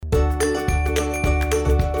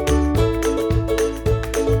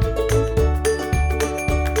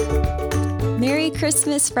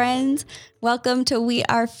Christmas, friends. Welcome to We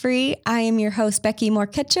Are Free. I am your host, Becky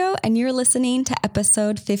Morquecho, and you're listening to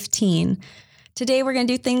episode 15. Today, we're going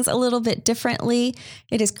to do things a little bit differently.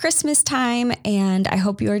 It is Christmas time, and I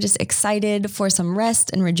hope you are just excited for some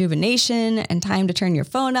rest and rejuvenation and time to turn your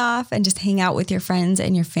phone off and just hang out with your friends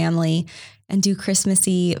and your family and do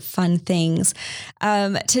Christmassy fun things.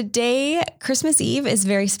 Today, Christmas Eve is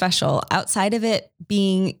very special. Outside of it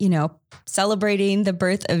being, celebrating the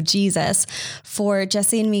birth of Jesus, for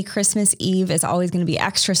Jesse and me, Christmas Eve is always going to be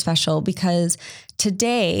extra special because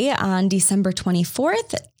today on December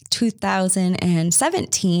 24th,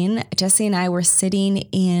 2017, Jesse and I were sitting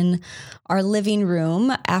in our living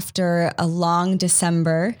room after a long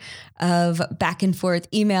December of back and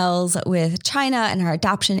forth emails with China and our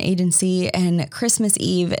adoption agency. And Christmas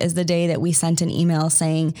Eve is the day that we sent an email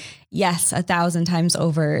saying, yes, 1,000 times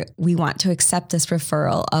over, we want to accept this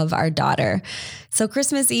referral of our daughter. So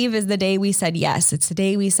Christmas Eve is the day we said yes. It's the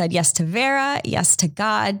day we said yes to Vera, yes to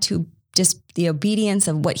God, to just the obedience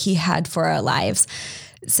of what he had for our lives.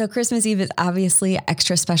 So Christmas Eve is obviously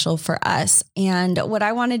extra special for us. And what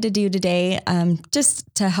I wanted to do today,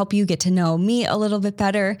 just to help you get to know me a little bit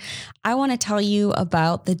better, I want to tell you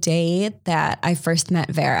about the day that I first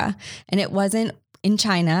met Vera. And it wasn't in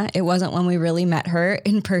China. It wasn't when we really met her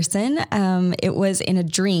in person. It was in a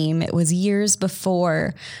dream. It was years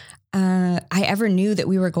before I ever knew that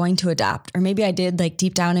we were going to adopt, or maybe I did like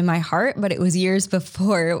deep down in my heart, but it was years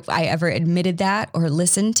before I ever admitted that or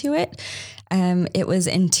listened to it. It was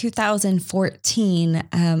in 2014.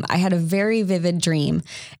 I had a very vivid dream,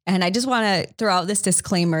 and I just want to throw out this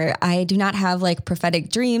disclaimer. I do not have like prophetic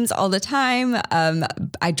dreams all the time.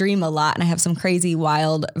 I dream a lot, and I have some crazy,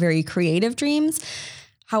 wild, very creative dreams.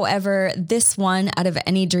 However, this one, out of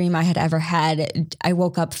any dream I had ever had, I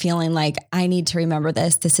woke up feeling like I need to remember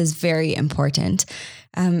this. This is very important.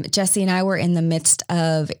 Jesse and I were in the midst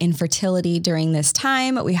of infertility during this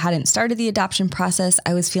time. We hadn't started the adoption process.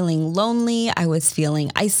 I was feeling lonely. I was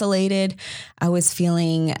feeling isolated. I was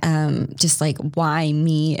feeling just like, why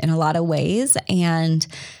me in a lot of ways. And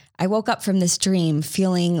I woke up from this dream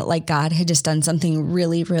feeling like God had just done something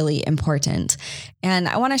really, really important. And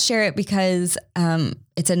I want to share it because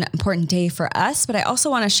it's an important day for us, but I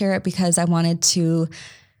also want to share it because I wanted to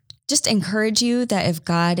just encourage you that if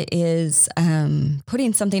God is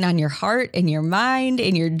putting something on your heart, in your mind,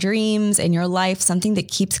 in your dreams, in your life, something that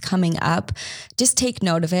keeps coming up, just take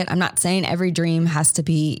note of it. I'm not saying every dream has to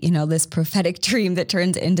be, this prophetic dream that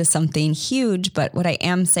turns into something huge, but what I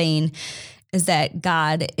am saying is that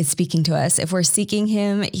God is speaking to us. If we're seeking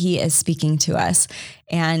him, he is speaking to us.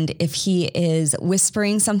 And if he is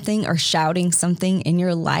whispering something or shouting something in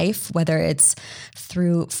your life, whether it's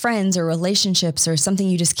through friends or relationships or something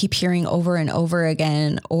you just keep hearing over and over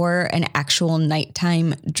again, or an actual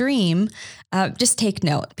nighttime dream, just take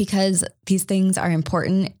note, because these things are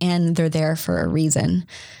important and they're there for a reason.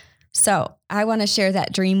 So I want to share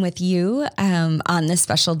that dream with you on this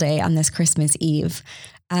special day, on this Christmas Eve.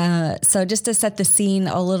 So just to set the scene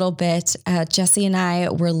a little bit, Jesse and I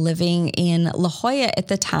were living in La Jolla at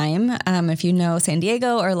the time. If you know San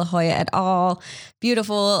Diego or La Jolla at all,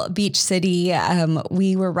 beautiful beach city.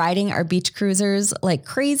 We were riding our beach cruisers like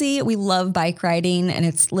crazy. We love bike riding, and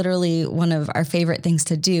it's literally one of our favorite things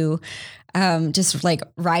to do. Just like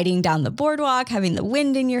riding down the boardwalk, having the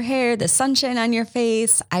wind in your hair, the sunshine on your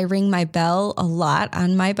face. I ring my bell a lot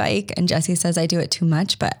on my bike, and Jesse says I do it too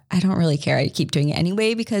much, but I don't really care. I keep doing it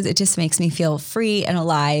anyway because it just makes me feel free and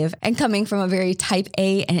alive. And coming from a very type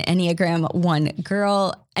A and Enneagram 1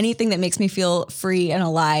 girl, anything that makes me feel free and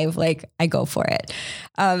alive, like I go for it.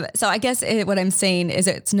 So I guess what I'm saying is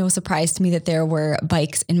it's no surprise to me that there were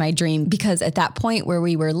bikes in my dream, because at that point where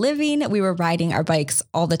we were living, we were riding our bikes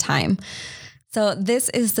all the time. So this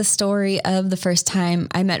is the story of the first time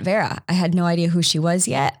I met Vera. I had no idea who she was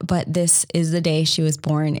yet, but this is the day she was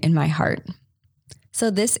born in my heart. So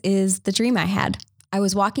this is the dream I had. I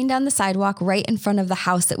was walking down the sidewalk right in front of the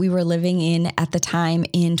house that we were living in at the time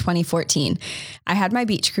in 2014. I had my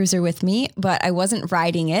beach cruiser with me, but I wasn't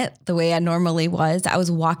riding it the way I normally was. I was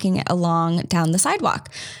walking it along down the sidewalk,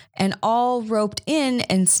 and all roped in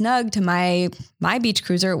and snug to my beach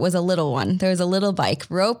cruiser was a little one. There was a little bike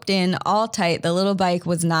roped in all tight. The little bike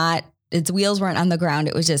was not, its wheels weren't on the ground.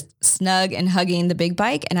 It was just snug and hugging the big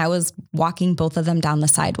bike. And I was walking both of them down the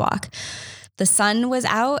sidewalk. The sun was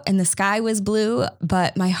out and the sky was blue,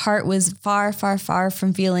 but my heart was far, far, far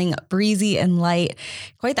from feeling breezy and light.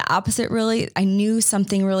 Quite the opposite, really. I knew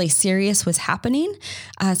something really serious was happening,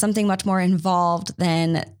 something much more involved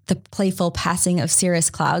than the playful passing of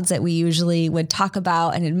cirrus clouds that we usually would talk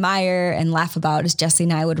about and admire and laugh about as Jesse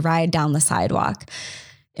and I would ride down the sidewalk.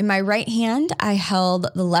 In my right hand, I held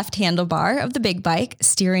the left handlebar of the big bike,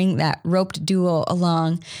 steering that roped duo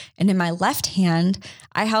along. And in my left hand,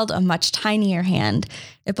 I held a much tinier hand.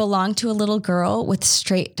 It belonged to a little girl with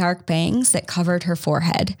straight dark bangs that covered her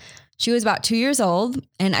forehead. She was about 2 years old,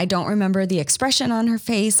 and I don't remember the expression on her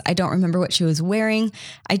face. I don't remember what she was wearing.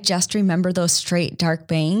 I just remember those straight dark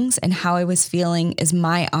bangs and how I was feeling as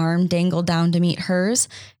my arm dangled down to meet hers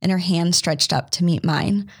and her hand stretched up to meet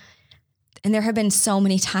mine. And there have been so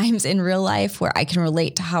many times in real life where I can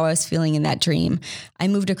relate to how I was feeling in that dream. I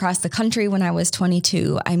moved across the country when I was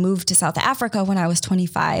 22. I moved to South Africa when I was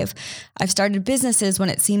 25. I've started businesses when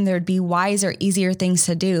it seemed there'd be wiser, easier things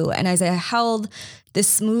to do. And as I held this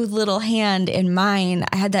smooth little hand in mine,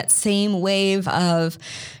 I had that same wave of,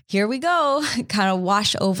 here we go, kind of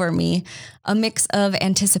wash over me. A mix of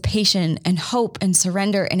anticipation and hope and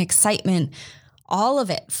surrender and excitement. All of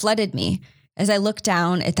it flooded me as I looked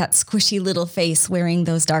down at that squishy little face wearing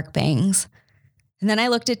those dark bangs. And then I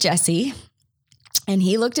looked at Jesse, and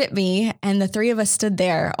he looked at me, and the three of us stood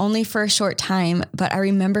there only for a short time, but I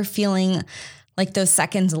remember feeling like those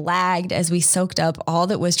seconds lagged as we soaked up all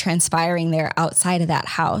that was transpiring there outside of that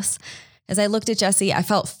house. As I looked at Jesse, I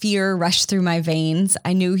felt fear rush through my veins.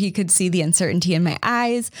 I knew he could see the uncertainty in my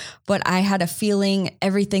eyes, but I had a feeling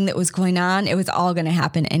everything that was going on, it was all going to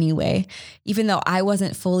happen anyway, even though I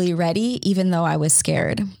wasn't fully ready, even though I was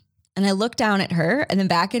scared. And I looked down at her and then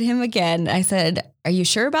back at him again. I said, "Are you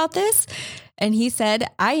sure about this?" And he said,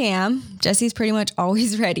 "I am. Jesse's pretty much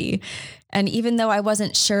always ready." And even though I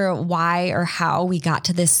wasn't sure why or how we got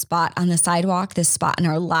to this spot on the sidewalk, this spot in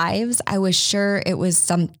our lives, I was sure it was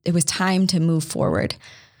time to move forward.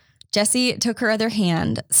 Jessie took her other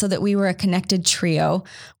hand so that we were a connected trio,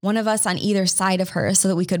 one of us on either side of her so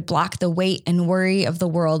that we could block the weight and worry of the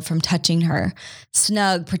world from touching her,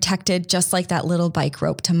 snug, protected, just like that little bike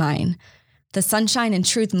rope to mine. The sunshine and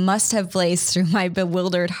truth must have blazed through my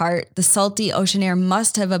bewildered heart. The salty ocean air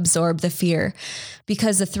must have absorbed the fear,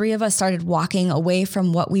 because the three of us started walking away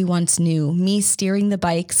from what we once knew, me steering the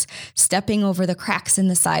bikes, stepping over the cracks in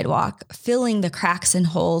the sidewalk, filling the cracks and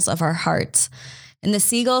holes of our hearts. And the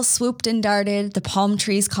seagulls swooped and darted, the palm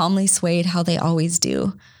trees calmly swayed how they always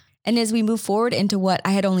do. And as we move forward into what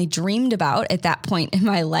I had only dreamed about at that point in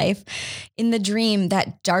my life, in the dream,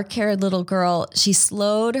 that dark-haired little girl, she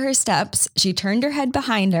slowed her steps, she turned her head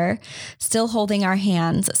behind her, still holding our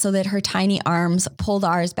hands so that her tiny arms pulled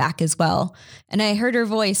ours back as well. And I heard her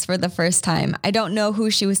voice for the first time. I don't know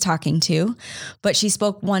who she was talking to, but she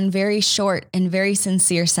spoke one very short and very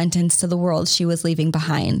sincere sentence to the world she was leaving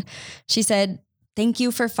behind. She said, "Thank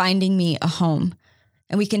you for finding me a home."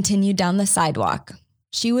 And we continued down the sidewalk.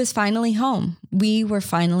 She was finally home. We were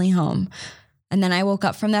finally home. And then I woke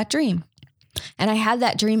up from that dream. And I had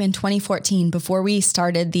that dream in 2014 before we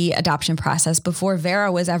started the adoption process, before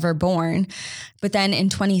Vera was ever born. But then in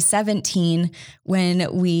 2017,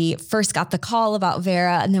 when we first got the call about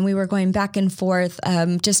Vera, and then we were going back and forth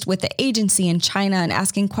just with the agency in China and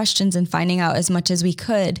asking questions and finding out as much as we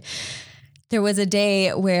could, there was a day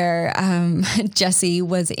where Jesse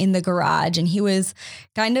was in the garage, and he was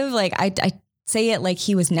kind of like, I say it like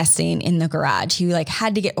he was nesting in the garage. He like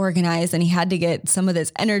had to get organized, and he had to get some of this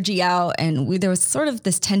energy out. And there was sort of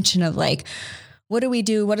this tension of like, what do we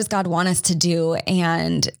do? What does God want us to do?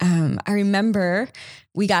 And I remember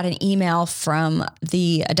we got an email from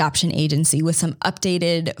the adoption agency with some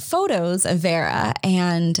updated photos of Vera,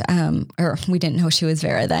 and or we didn't know she was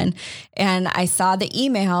Vera then. And I saw the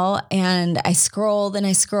email, and I scrolled and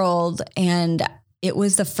I scrolled, and it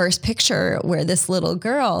was the first picture where this little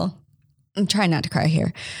girl, I'm trying not to cry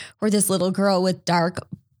here, where this little girl with dark,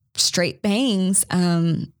 straight bangs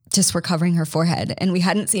just were covering her forehead. And we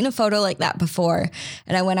hadn't seen a photo like that before.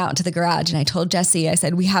 And I went out into the garage and I told Jesse, I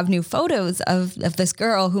said, "We have new photos of this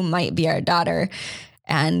girl who might be our daughter."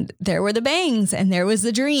 And there were the bangs, and there was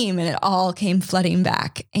the dream, and it all came flooding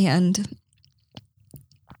back. And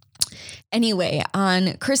anyway,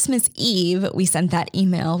 on Christmas Eve, we sent that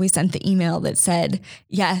email. We sent the email that said,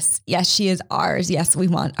 yes, she is ours. Yes, we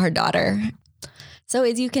want our daughter. So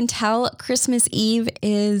as you can tell, Christmas Eve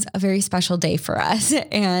is a very special day for us.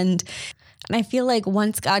 And I feel like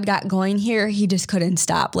once God got going here, he just couldn't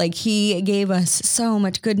stop. Like, he gave us so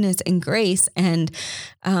much goodness and grace and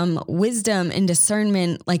wisdom and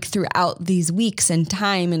discernment, like throughout these weeks and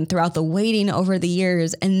time and throughout the waiting over the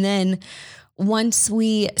years. And then once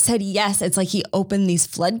we said yes, it's like he opened these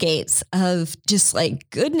floodgates of just like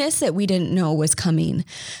goodness that we didn't know was coming.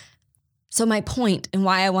 So my point and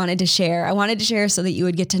why I wanted to share so that you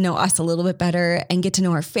would get to know us a little bit better and get to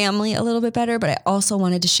know our family a little bit better. But I also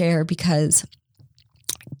wanted to share because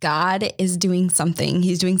God is doing something.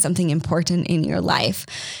 He's doing something important in your life.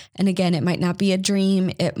 And again, it might not be a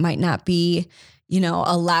dream. It might not be,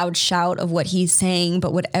 a loud shout of what he's saying,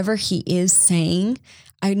 but whatever he is saying,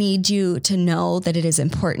 I need you to know that it is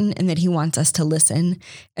important and that he wants us to listen.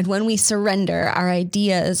 And when we surrender our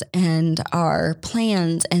ideas and our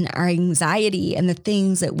plans and our anxiety and the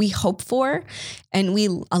things that we hope for, and we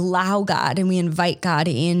allow God and we invite God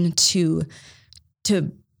in to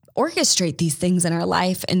orchestrate these things in our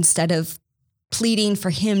life instead of pleading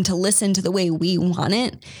for him to listen to the way we want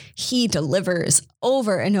it, he delivers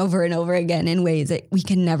over and over and over again in ways that we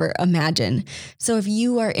can never imagine. So if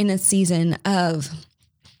you are in a season of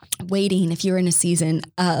waiting, if you're in a season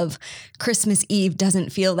of Christmas Eve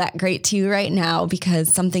doesn't feel that great to you right now because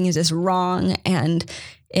something is just wrong and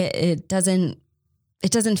it doesn't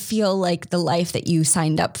feel like the life that you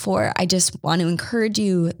signed up for, I just want to encourage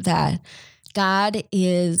you that God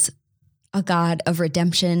is a God of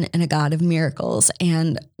redemption and a God of miracles.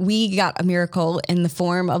 And we got a miracle in the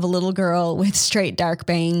form of a little girl with straight dark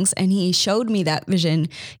bangs. And he showed me that vision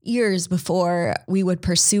years before we would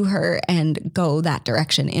pursue her and go that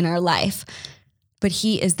direction in our life. But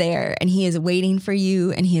he is there and he is waiting for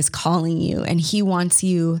you and he is calling you and he wants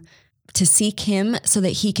you to seek him so that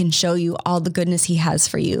he can show you all the goodness he has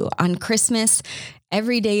for you on Christmas,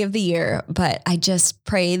 every day of the year. But I just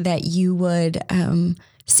pray that you would,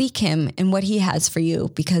 seek him and what he has for you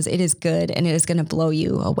because it is good and it is going to blow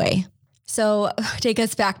you away. So take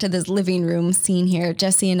us back to this living room scene here.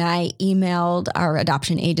 Jesse and I emailed our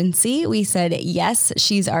adoption agency. We said, yes,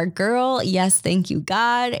 she's our girl. Yes, thank you,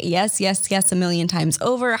 God. Yes, yes, yes, a million times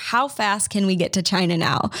over. How fast can we get to China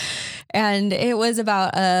now? And it was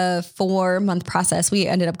about a 4-month process. We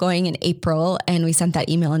ended up going in April and we sent that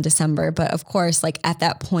email in December. But of course, like at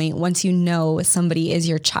that point, once you know somebody is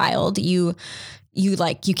your child, you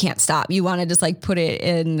can't stop. You want to just like put it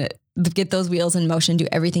in, get those wheels in motion, do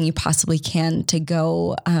everything you possibly can to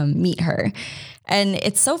go meet her. And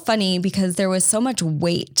it's so funny because there was so much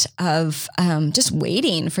weight of just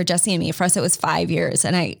waiting for Jesse and me. For us, it was 5 years.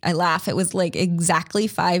 And I laugh. It was like exactly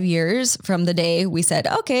 5 years from the day we said,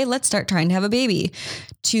 okay, let's start trying to have a baby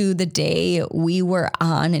to the day we were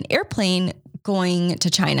on an airplane going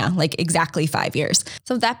to China, like exactly 5 years.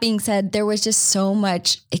 So that being said, there was just so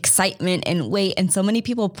much excitement and wait and so many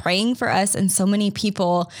people praying for us and so many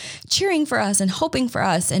people cheering for us and hoping for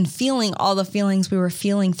us and feeling all the feelings we were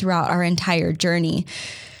feeling throughout our entire journey.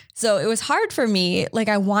 So it was hard for me. Like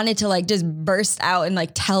I wanted to like just burst out and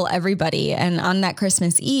like tell everybody. And on that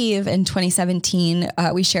Christmas Eve in 2017,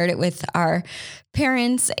 we shared it with our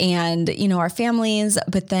parents and, our families,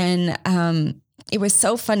 but then, it was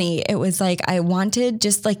so funny. It was like, I wanted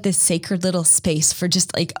just like this sacred little space for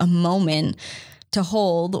just like a moment to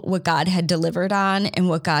hold what God had delivered on and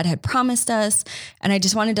what God had promised us. And I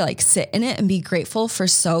just wanted to like sit in it and be grateful for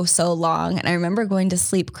so long. And I remember going to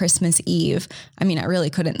sleep Christmas Eve. I mean, I really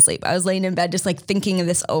couldn't sleep. I was laying in bed, just like thinking of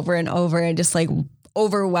this over and over and just like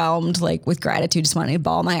overwhelmed, like with gratitude, just wanting to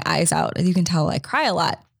bawl my eyes out. As you can tell, I cry a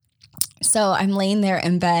lot. So I'm laying there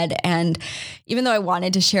in bed, and even though I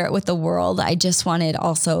wanted to share it with the world, I just wanted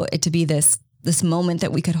also it to be this moment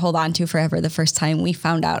that we could hold on to forever, the first time we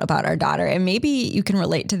found out about our daughter. And maybe you can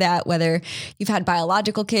relate to that, whether you've had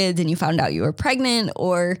biological kids and you found out you were pregnant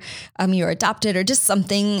or you were adopted or just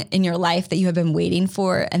something in your life that you have been waiting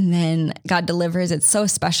for. And then God delivers. It's so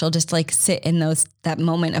special just to like sit in that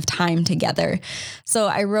moment of time together. So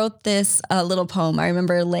I wrote this little poem. I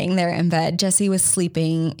remember laying there in bed. Jesse was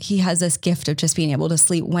sleeping. He has this gift of just being able to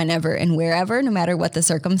sleep whenever and wherever, no matter what the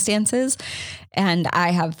circumstances. And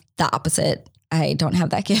I have the opposite. I don't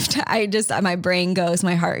have that gift. My brain goes,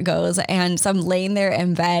 my heart goes. And so I'm laying there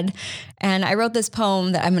in bed and I wrote this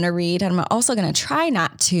poem that I'm going to read. And I'm also going to try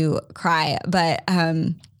not to cry, but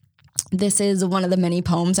this is one of the many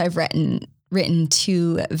poems I've written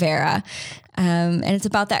to Vera. And it's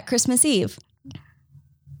about that Christmas Eve.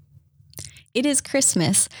 It is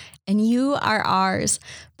Christmas and you are ours.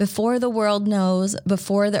 Before the world knows,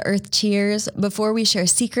 before the earth cheers, before we share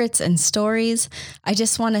secrets and stories, I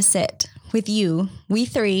just want to sit with you, we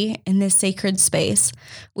three, in this sacred space.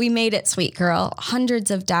 We made it, sweet girl. Hundreds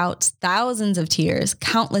of doubts, thousands of tears,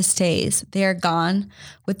 countless days. They are gone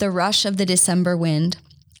with the rush of the December wind.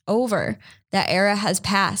 Over. That era has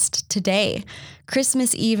passed. Today,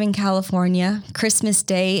 Christmas Eve in California, Christmas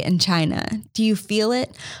Day in China. Do you feel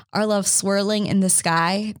it? Our love swirling in the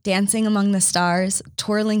sky, dancing among the stars,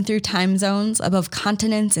 twirling through time zones, above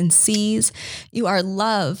continents and seas. You are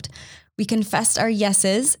loved. We confessed our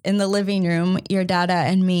yeses in the living room, your dada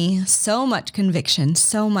and me. So much conviction,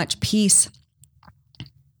 so much peace.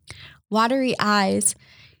 Watery eyes.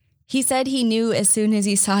 He said he knew as soon as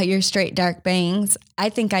he saw your straight dark bangs. I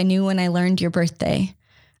think I knew when I learned your birthday.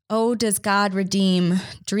 Oh, does God redeem?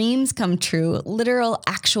 Dreams come true, literal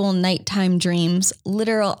actual nighttime dreams,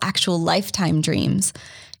 literal actual lifetime dreams.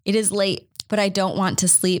 It is late, but I don't want to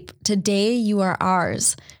sleep. Today you are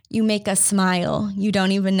ours. You make us smile. You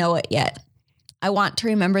don't even know it yet. I want to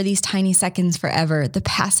remember these tiny seconds forever, the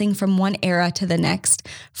passing from one era to the next,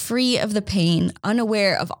 free of the pain,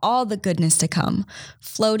 unaware of all the goodness to come,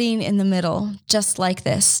 floating in the middle, just like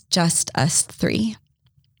this, just us three.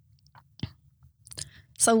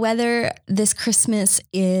 So whether this Christmas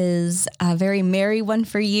is a very merry one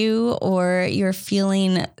for you, or you're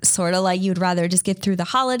feeling sort of like you'd rather just get through the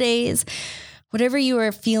holidays, whatever you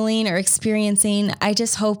are feeling or experiencing, I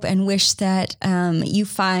just hope and wish that you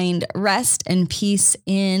find rest and peace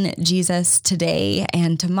in Jesus today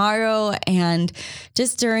and tomorrow and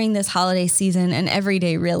just during this holiday season and every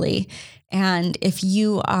day, really. And if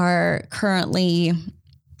you are currently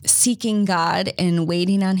seeking God and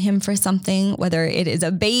waiting on him for something, whether it is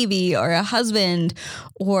a baby or a husband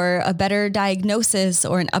or a better diagnosis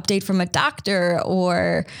or an update from a doctor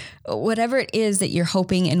or whatever it is that you're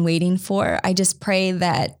hoping and waiting for, I just pray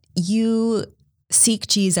that you seek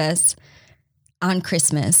Jesus on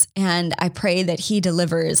Christmas. And I pray that he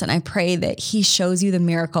delivers, and I pray that he shows you the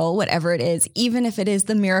miracle, whatever it is, even if it is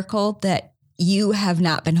the miracle that you have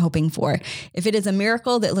not been hoping for. If it is a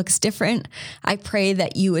miracle that looks different, I pray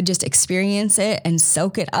that you would just experience it and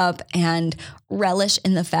soak it up and relish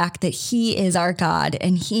in the fact that he is our God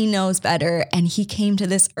and he knows better. And he came to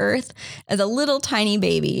this earth as a little tiny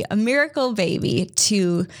baby, a miracle baby,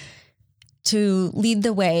 to lead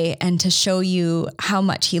the way and to show you how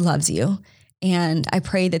much he loves you. And I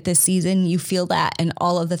pray that this season you feel that in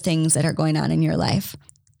all of the things that are going on in your life.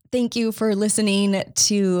 Thank you for listening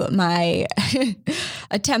to my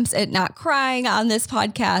attempts at not crying on this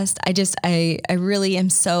podcast. I really am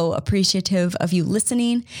so appreciative of you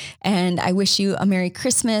listening, and I wish you a Merry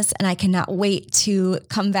Christmas, and I cannot wait to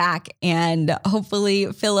come back and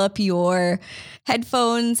hopefully fill up your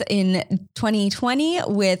headphones in 2020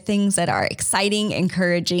 with things that are exciting,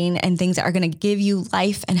 encouraging, and things that are going to give you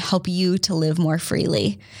life and help you to live more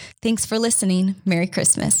freely. Thanks for listening. Merry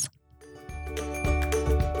Christmas.